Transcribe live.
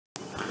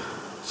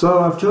So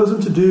I've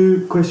chosen to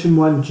do question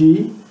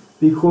 1G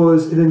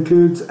because it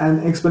includes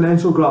an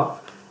exponential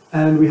graph,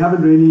 and we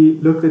haven't really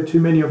looked at too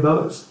many of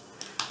those.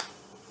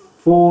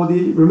 For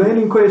the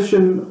remaining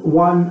question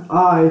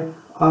 1I,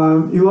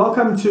 you're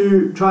welcome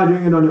to try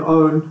doing it on your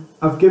own.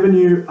 I've given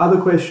you other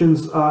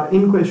questions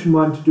in question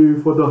 1 to do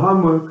for the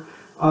homework,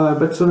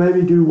 but so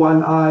maybe do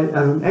 1I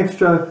as an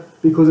extra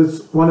because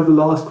it's one of the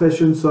last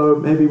questions, so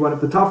maybe one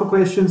of the tougher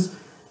questions.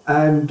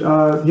 And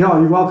yeah,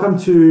 you're welcome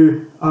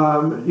to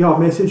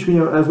message me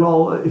as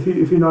well if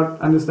you're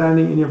not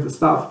understanding any of the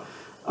stuff.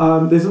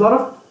 There's a lot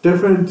of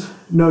different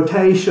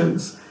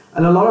notations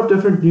and a lot of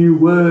different new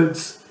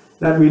words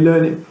that we're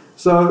learning.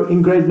 So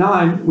in grade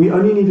 9, we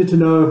only needed to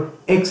know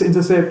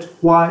x-intercept,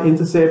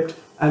 y-intercept,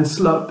 and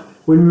slope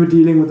when we were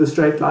dealing with the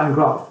straight line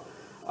graph.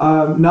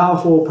 Now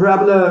for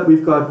parabola,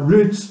 we've got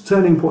roots,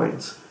 turning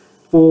points.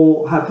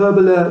 For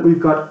hyperbola, we've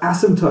got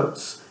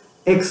asymptotes.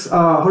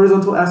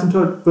 Horizontal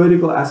asymptote,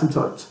 vertical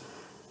asymptote.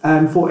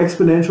 And for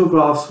exponential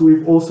graphs,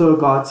 we've also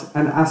got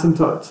an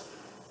asymptote.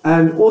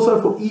 And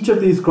also for each of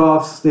these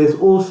graphs, there's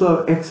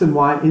also x and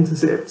y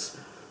intercepts.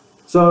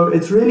 So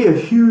it's really a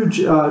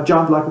huge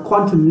jump, like a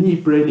quantum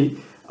leap, really.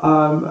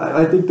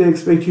 I think they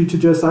expect you to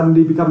just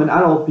suddenly become an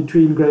adult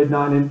between grade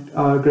 9 and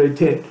grade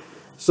 10.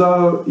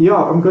 So yeah,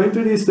 I'm going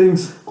through these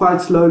things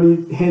quite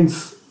slowly,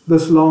 hence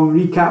this long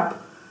recap.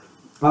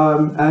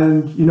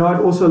 And I'd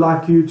also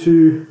like you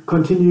to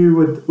continue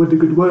with the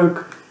good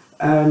work,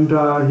 and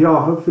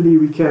hopefully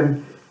we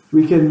can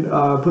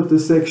put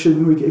this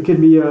section, it can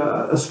be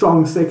a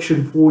strong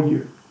section for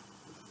you.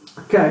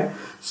 Okay,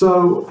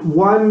 so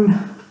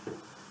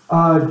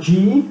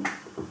 1G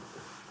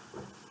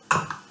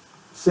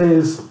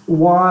says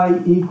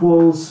y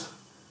equals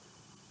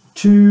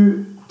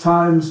 2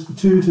 times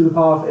 2 to the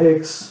power of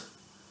x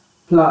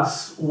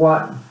plus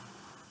 1.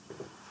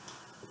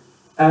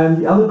 And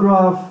the other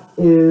graph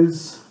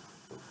is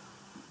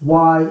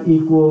y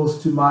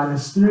equals to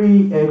minus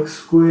 3x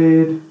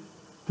squared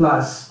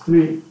plus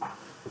 3.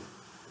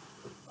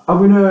 I'm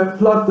going to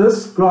plot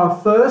this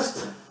graph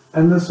first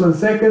and this one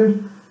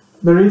second.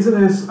 The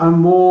reason is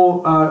I'm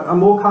more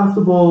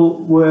comfortable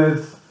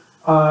with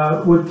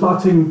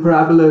plotting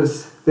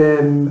parabolas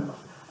than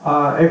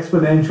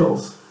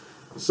exponentials.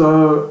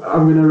 So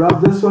I'm going to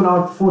rub this one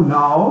out for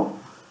now.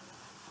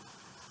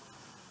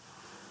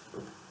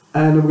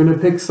 And I'm going to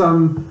pick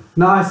some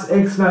nice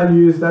x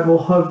values that will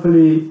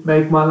hopefully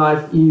make my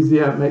life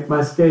easier, make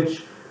my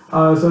sketch,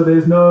 so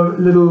there's no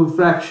little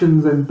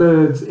fractions and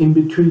thirds in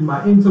between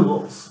my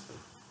intervals.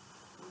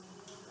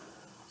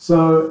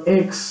 So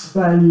x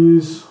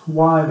values,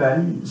 y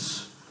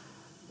values.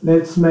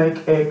 Let's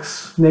make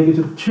x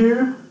negative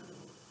 2,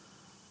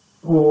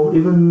 or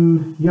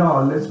even,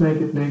 let's make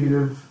it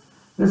negative.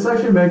 Let's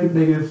actually make it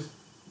negative,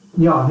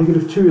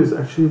 negative 2 is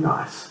actually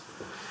nice.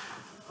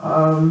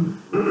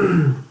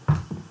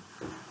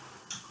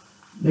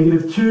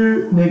 Negative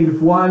 2,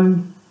 negative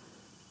 1,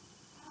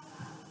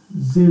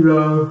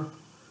 0,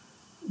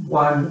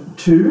 1,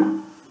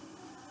 2.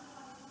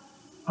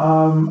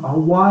 Our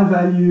y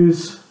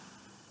values,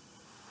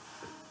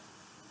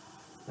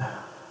 I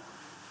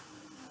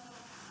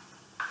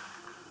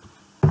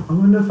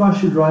wonder if I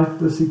should write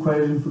this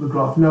equation for the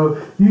graph. No,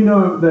 you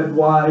know that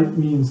y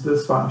means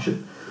this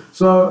function.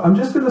 So I'm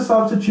just going to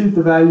substitute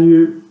the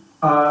value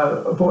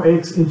for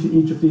x into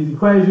each of these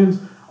equations.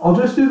 I'll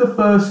just do the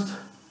first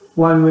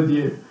one with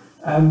you,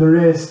 and the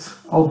rest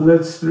I'll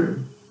blitz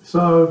through.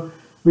 So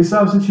we're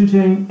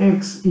substituting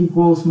x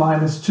equals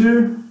minus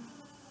 2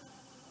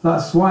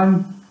 plus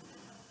 1.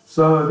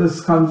 So this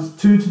comes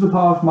 2 to the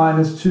power of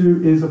minus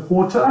 2 is a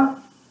quarter.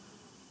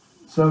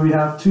 So we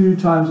have 2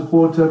 times a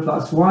quarter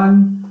plus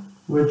 1,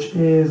 which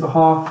is a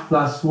half,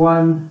 plus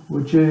 1,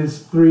 which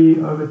is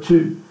 3 over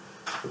 2.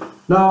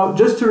 Now,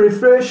 just to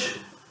refresh,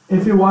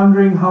 if you're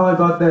wondering how I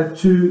got that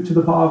 2 to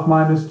the power of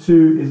minus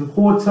 2 is a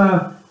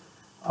quarter,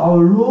 our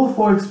rule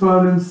for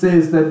exponents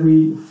says that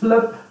we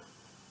flip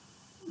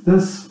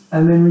this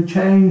and then we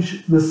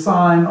change the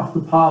sign of the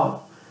power.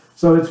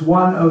 So it's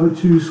 1 over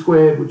 2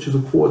 squared, which is a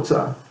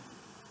quarter.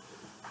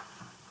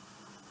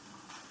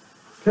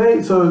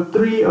 Okay, so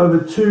 3 over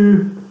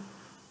 2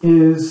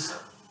 is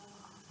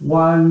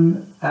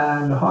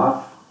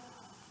 1.5.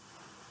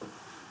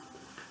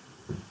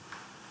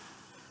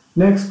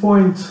 Next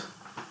point,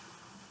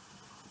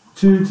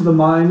 2 to the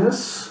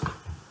minus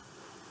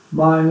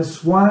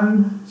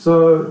 1,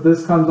 so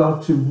this comes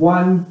out to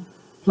 1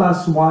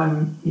 plus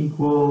 1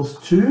 equals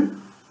 2.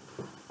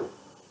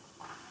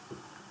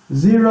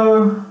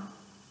 0,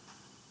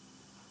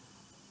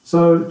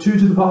 so 2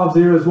 to the power of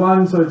 0 is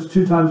 1, so it's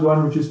 2 times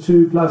 1, which is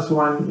 2, plus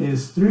 1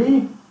 is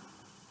 3.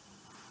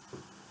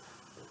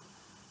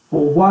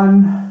 For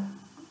 1,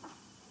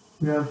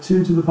 we have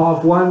 2 to the power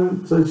of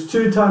 1, so it's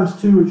 2 times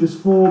 2, which is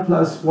 4,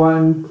 plus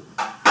 1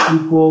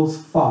 equals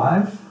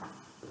 5.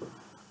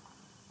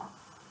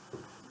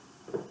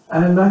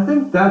 And I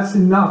think that's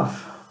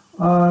enough.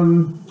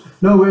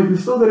 No, wait,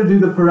 we've still got to do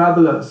the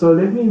parabola. So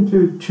let me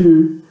include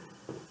 2.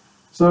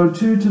 So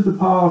 2 to the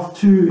power of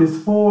 2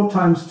 is 4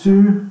 times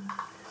 2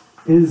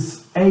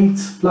 is 8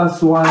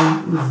 plus 1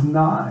 is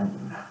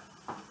 9.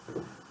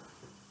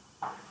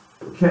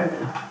 Okay.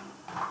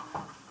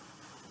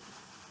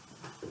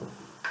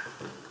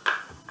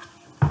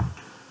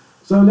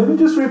 So let me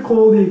just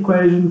recall the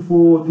equation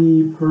for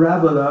the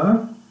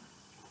parabola.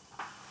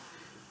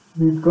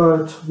 We've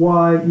got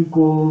y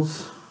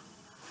equals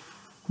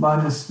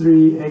minus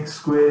 3x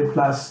squared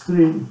plus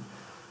 3.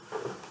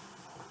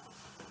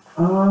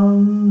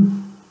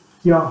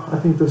 Yeah, I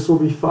think this will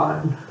be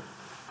fine.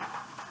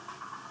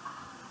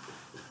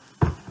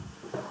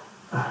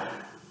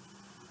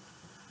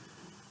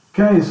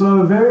 Okay,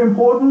 so very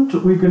important,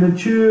 we're going to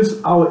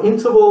choose our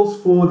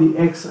intervals for the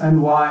x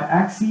and y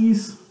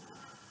axes.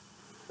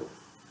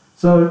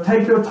 So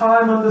take your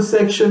time on this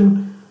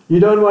section. You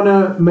don't want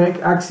to make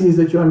axes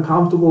that you're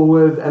uncomfortable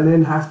with and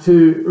then have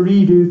to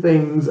redo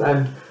things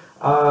and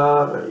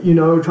you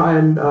know, try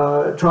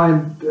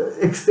and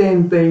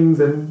extend things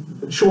and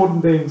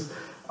shorten things.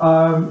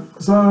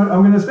 So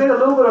I'm going to spend a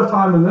little bit of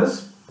time on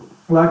this,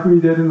 like we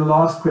did in the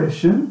last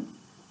question.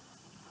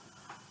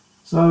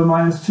 So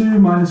minus 2,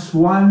 minus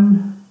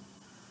 1.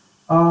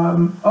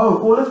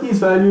 All of these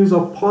values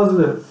are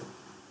positive.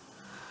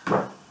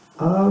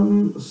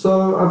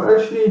 So I've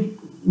actually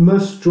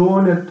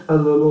misdrawn it a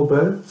little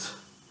bit.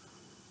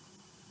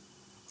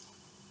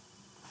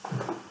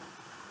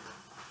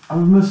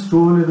 I've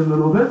misdrawn it a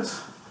little bit.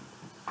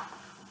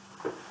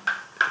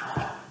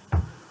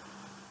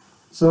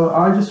 So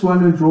I just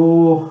want to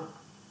draw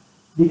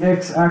the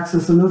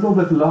x-axis a little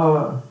bit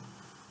lower.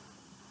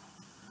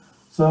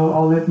 So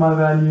I'll let my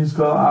values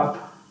go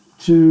up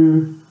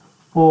 2,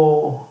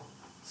 4,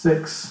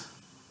 6,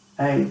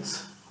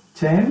 8,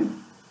 10.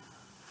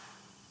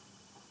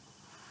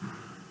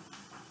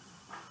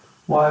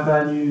 Y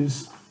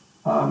values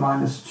are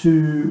minus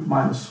 2,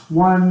 minus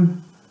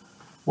 1,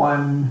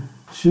 1,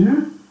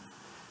 2.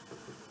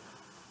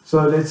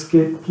 So let's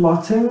get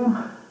plotting.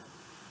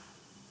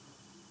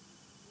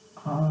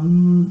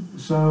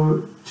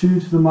 So 2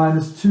 to the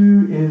minus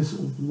 2 is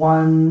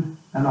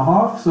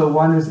 1.5. So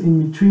 1 is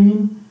in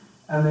between,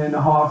 and then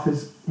a half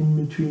is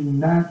in between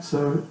that.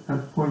 So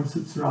that point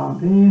sits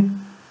around there.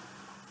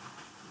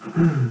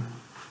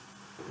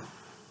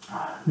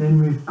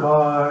 Then we've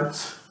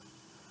got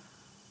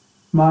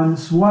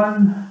minus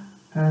 1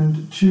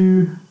 and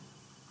 2,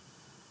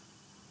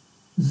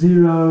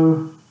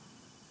 0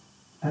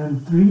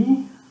 and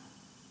 3,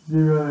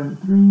 0 and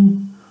 3,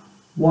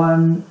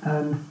 1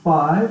 and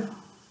 5,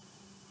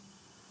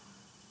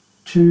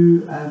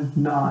 2 and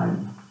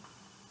 9.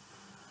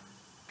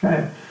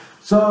 Okay,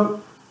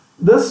 so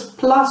this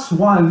plus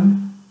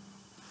 1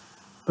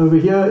 over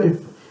here, if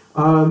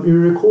you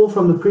recall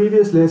from the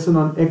previous lesson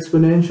on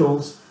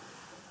exponentials,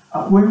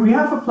 when we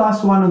have a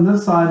plus 1 on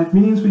this side, it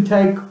means we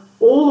take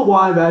all the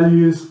y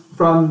values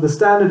from the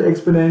standard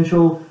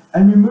exponential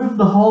and we move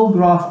the whole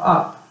graph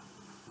up.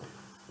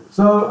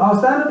 So our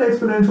standard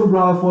exponential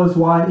graph was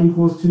y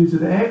equals 2 to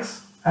the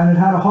x, and it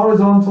had a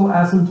horizontal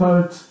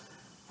asymptote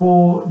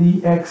for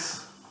the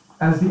x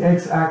as the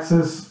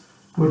x-axis,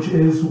 which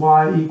is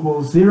y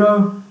equals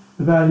 0.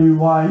 The value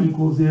y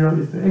equals 0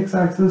 is the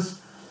x-axis.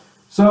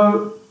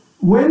 So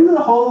when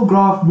the whole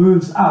graph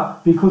moves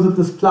up because of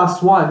this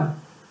plus 1,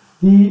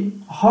 the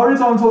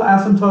horizontal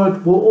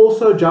asymptote will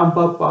also jump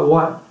up by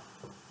 1.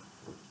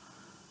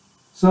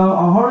 So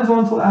our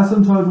horizontal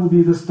asymptote will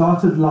be this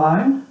dotted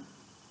line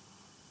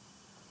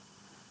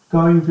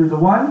going through the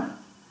 1.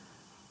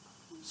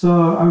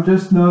 So I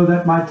just know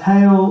that my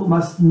tail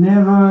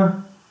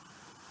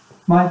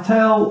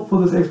for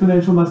this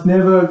exponential must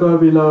never go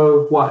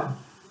below 1.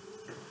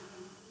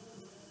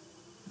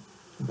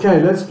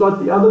 Okay, let's plot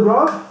the other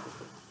graph.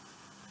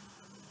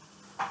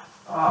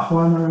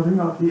 Why am I writing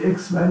out the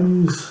x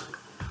values?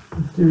 I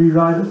have to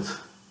rewrite it.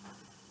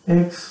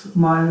 X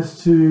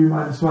minus 2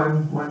 minus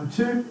 1, 1,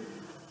 2.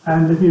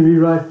 And let me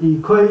rewrite the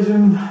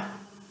equation.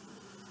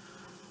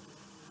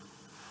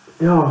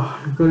 Yeah,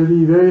 you've got to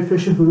be very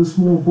efficient with a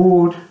small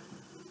board.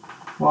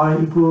 Y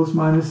equals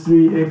minus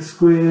 3x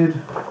squared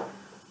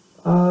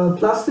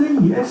plus 3,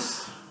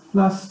 yes,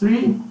 plus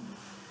 3.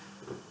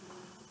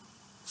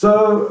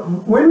 So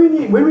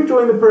when we're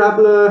drawing the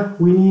parabola,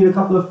 we need a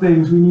couple of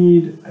things. We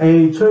need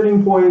a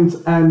turning point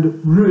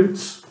and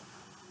roots.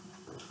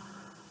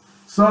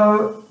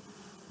 So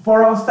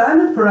for our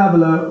standard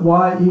parabola,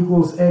 y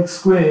equals x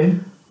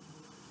squared,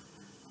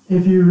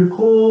 if you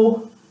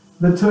recall,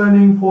 the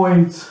turning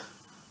point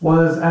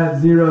was at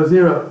 0,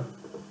 0.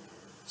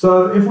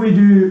 So if we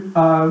do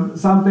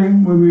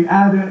something, when we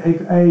add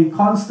a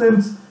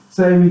constant,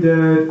 say we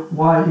did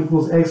y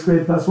equals x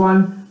squared plus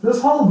 1,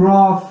 this whole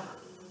graph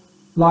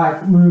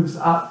moves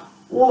up.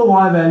 All the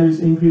y values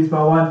increase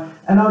by 1,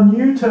 and our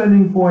new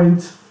turning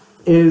point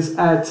is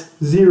at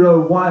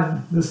 0,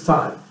 1 this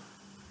time.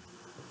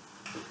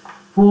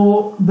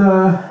 For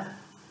the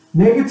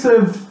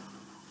negative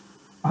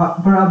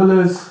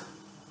parabolas,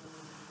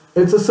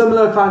 it's a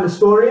similar kind of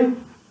story.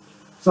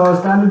 So our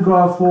standard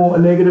graph for a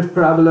negative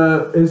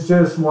parabola is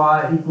just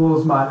y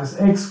equals minus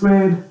x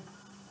squared,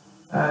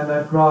 and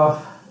that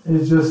graph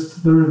is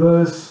just the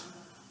reverse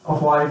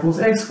of y equals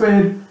x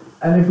squared.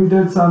 And if we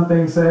did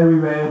something, say we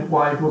made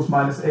y equals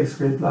minus x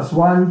squared plus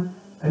 1,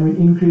 and we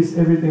increase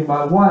everything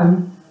by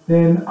 1,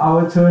 then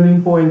our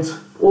turning point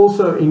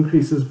also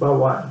increases by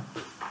 1.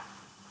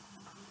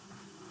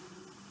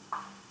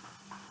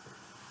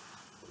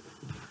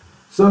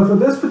 So for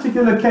this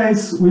particular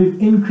case, we've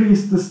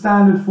increased the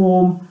standard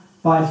form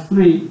by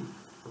 3.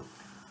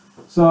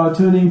 So our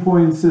turning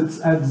point sits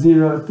at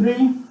 0,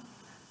 3.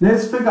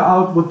 Let's figure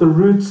out what the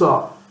roots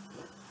are.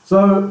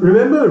 So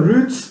remember,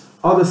 roots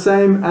are the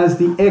same as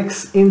the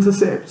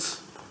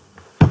x-intercepts.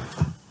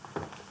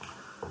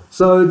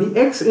 So the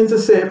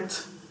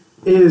x-intercept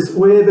is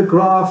where the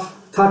graph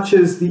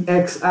touches the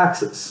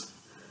x-axis.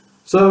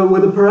 So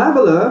with a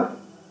parabola,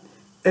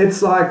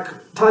 it's like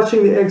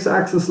touching the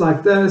x-axis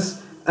like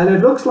this, and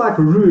it looks like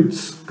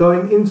roots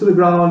going into the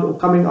ground or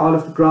coming out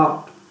of the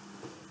ground.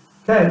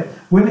 Okay,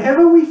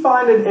 whenever we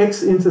find an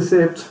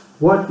x-intercept,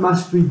 what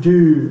must we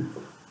do?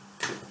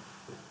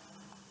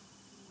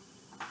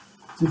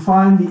 To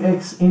find the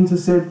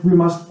x-intercept, we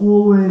must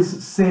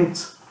always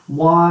set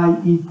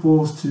y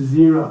equals to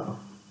 0.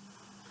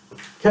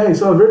 Okay,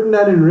 so I've written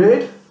that in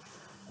red,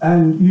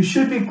 and you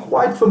should be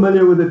quite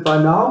familiar with it by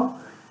now.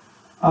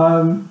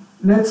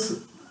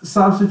 Let's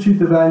substitute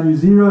the value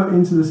 0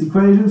 into this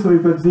equation. So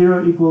we've got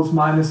 0 equals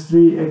minus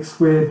 3x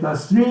squared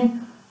plus 3.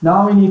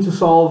 Now we need to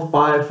solve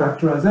by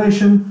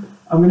factorization.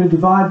 I'm going to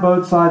divide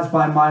both sides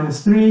by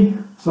minus 3.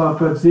 So I've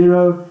got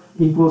 0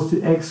 equals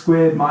to x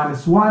squared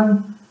minus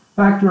 1.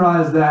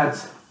 Factorize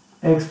that,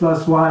 x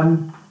plus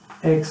 1,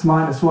 x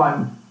minus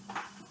 1.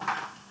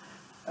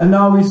 And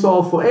now we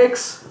solve for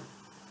x.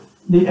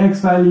 The x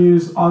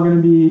values are going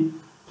to be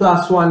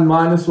plus 1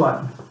 minus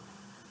 1.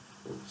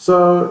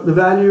 So the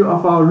value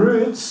of our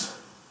roots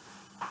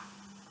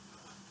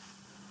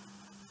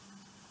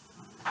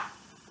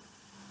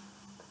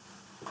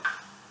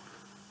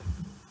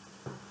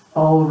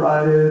I'll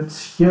write it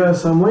here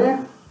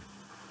somewhere.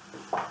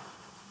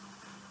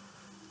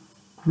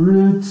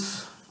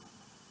 Roots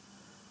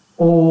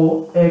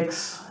or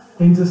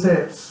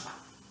x-intercepts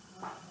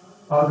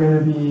are going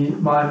to be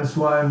minus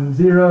 1,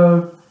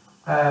 0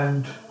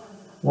 and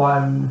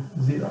 1,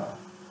 0.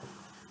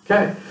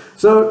 Okay,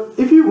 so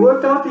if you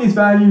worked out these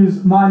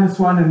values minus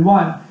 1 and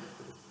 1,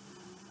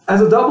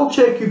 as a double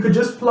check, you could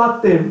just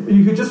plot them,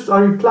 you could just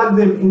plug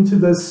them into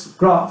this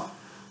graph.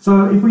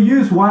 So if we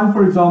use 1,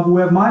 for example,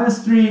 we have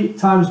minus 3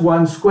 times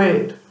 1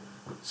 squared.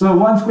 So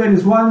 1 squared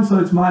is 1, so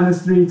it's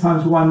minus 3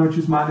 times 1, which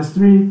is minus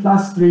 3,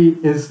 plus 3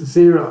 is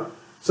 0.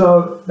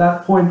 So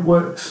that point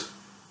works.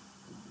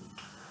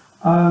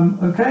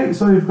 Okay,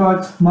 so we've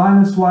got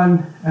minus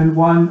 1 and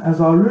 1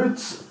 as our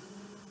roots.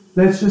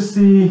 Let's just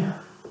see.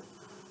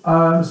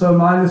 So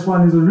minus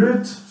 1 is a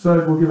root, so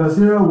it will give us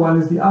 0.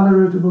 1 is the other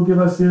root, it will give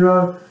us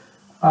 0.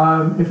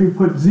 If we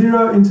put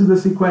 0 into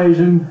this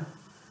equation,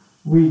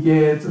 we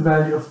get a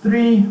value of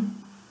 3.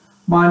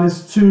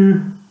 Minus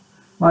 2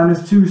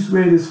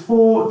 squared is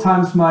 4,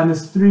 times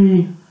minus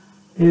 3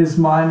 is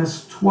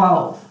minus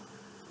 12.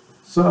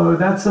 So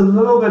that's a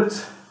little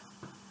bit,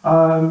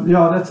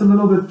 that's a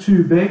little bit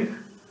too big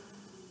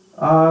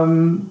for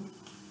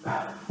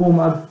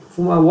my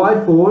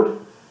whiteboard.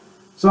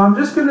 So I'm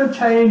just going to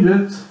change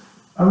it.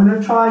 I'm going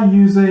to try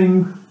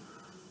using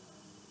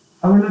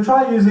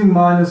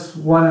minus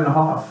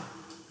 1.5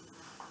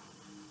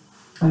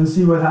 and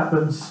see what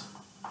happens.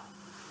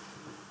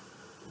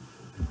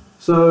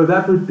 So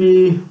that would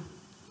be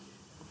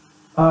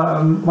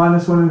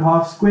minus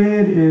 1.5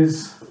 squared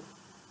is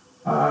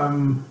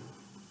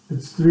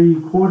it's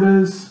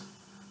 3/4.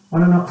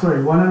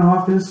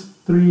 1.5 is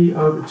 3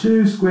 over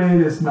 2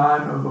 squared is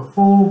 9 over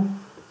 4.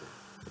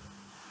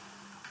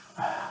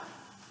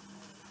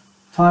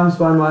 Times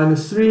by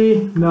minus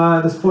 3.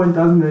 No, this point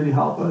doesn't really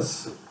help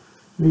us.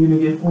 We're going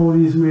to get all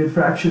these weird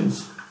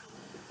fractions.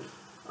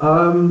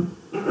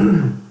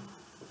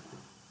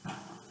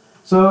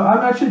 So I'm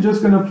actually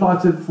just going to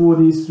plot it for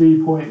these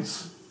 3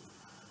 points.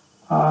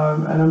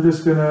 And I'm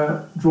just going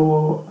to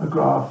draw a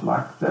graph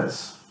like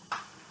this.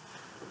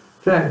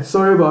 Okay,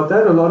 sorry about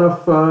that, a lot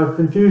of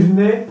confusion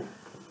there.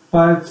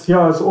 But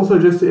yeah, it's also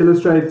just to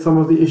illustrate some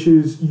of the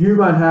issues you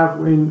might have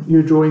when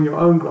you're drawing your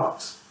own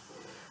graphs.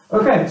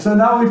 Okay, so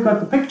now we've got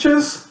the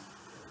pictures,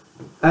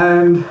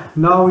 and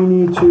now we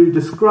need to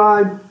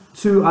describe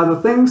two other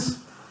things.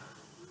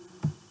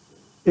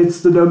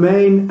 It's the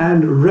domain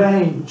and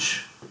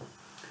range.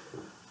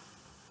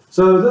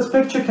 So this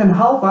picture can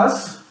help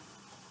us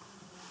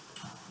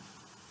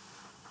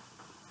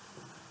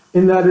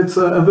in that it's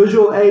a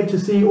visual aid to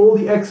see all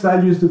the x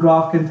values the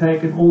graph can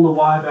take and all the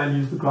y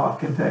values the graph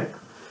can take.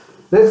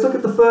 Let's look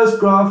at the first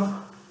graph.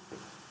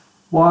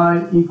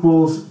 Y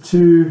equals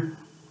 2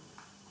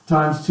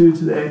 times 2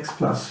 to the x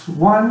plus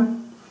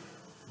 1.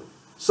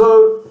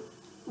 So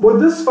with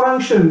this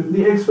function,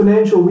 the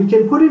exponential, we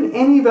can put in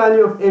any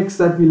value of x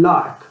that we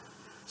like.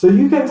 So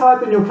you can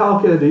type in your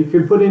calculator, you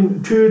can put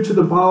in 2 to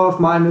the power of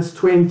minus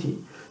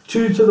 20,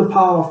 2 to the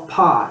power of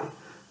pi,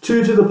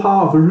 2 to the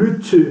power of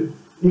root 2.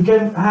 You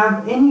can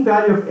have any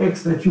value of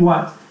x that you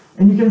want.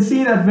 And you can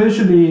see that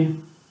visually,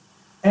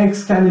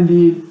 x can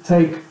indeed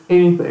take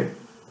anything.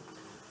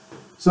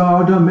 So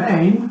our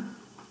domain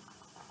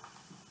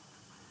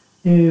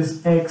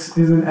is x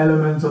is an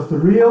element of the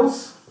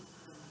reals.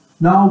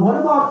 Now what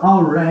about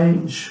our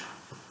range?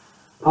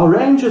 Our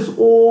range is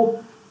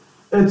all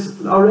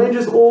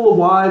the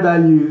y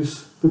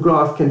values the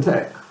graph can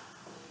take.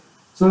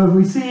 So if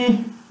we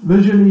see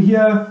visually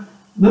here,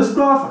 this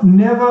graph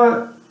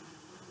never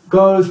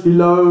goes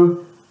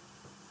below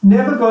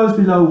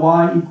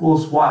y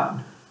equals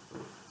 1.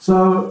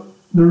 So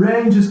the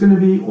range is going to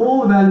be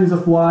all the values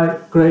of y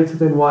greater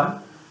than 1.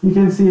 You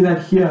can see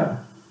that here.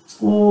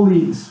 It's all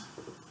these.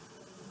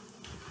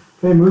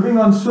 Okay, moving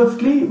on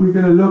swiftly, we're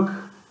going to look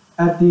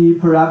at the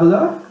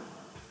parabola.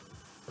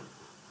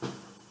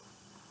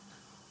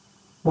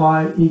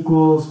 Y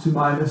equals to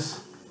minus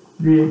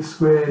 3x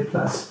squared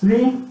plus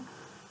 3.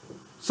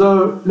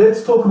 So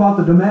let's talk about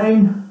the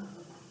domain.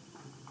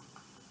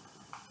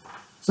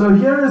 So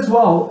here as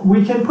well,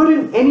 we can put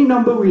in any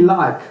number we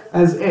like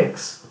as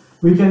x.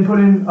 We can put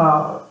in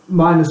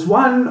minus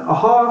 1, a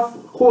half,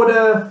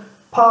 quarter,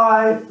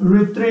 pi,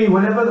 root 3,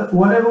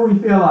 whatever we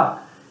feel like.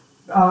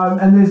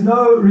 And there's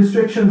no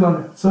restrictions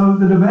on it. So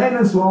the domain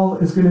as well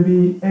is going to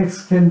be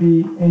x can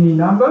be any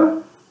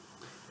number.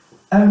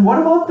 And what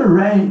about the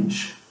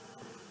range?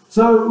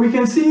 So we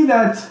can see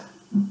that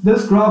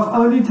this graph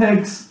only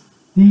takes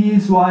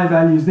these y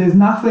values. There's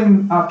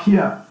nothing up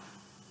here.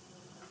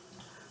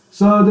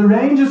 So the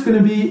range is going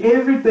to be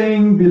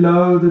everything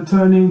below the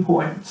turning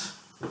point.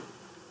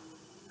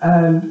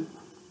 And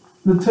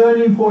the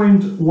turning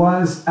point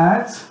was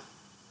at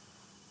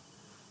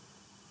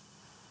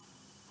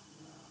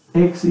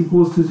x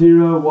equals to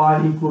 0,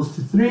 y equals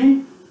to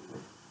 3.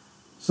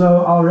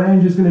 So our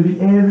range is going to be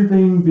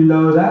everything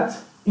below that,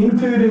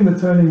 including the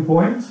turning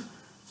point.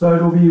 So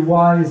it will be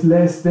y is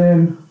less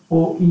than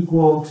or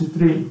equal to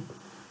 3.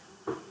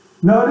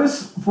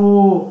 Notice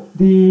for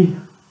the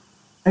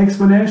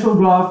exponential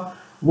graph,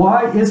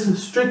 y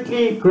is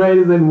strictly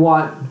greater than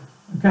 1.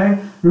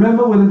 Okay?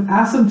 Remember, with an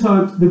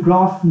asymptote, the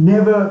graph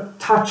never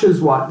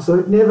touches 1, so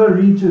it never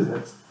reaches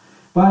it.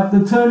 But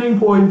the turning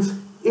point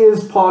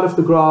is part of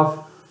the graph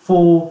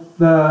for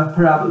the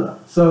parabola.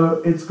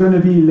 So it's going to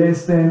be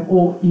less than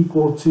or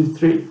equal to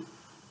 3.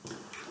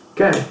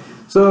 Okay,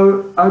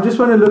 so I just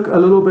want to look a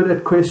little bit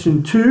at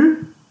question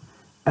 2,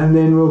 and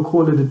then we'll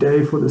call it a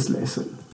day for this lesson.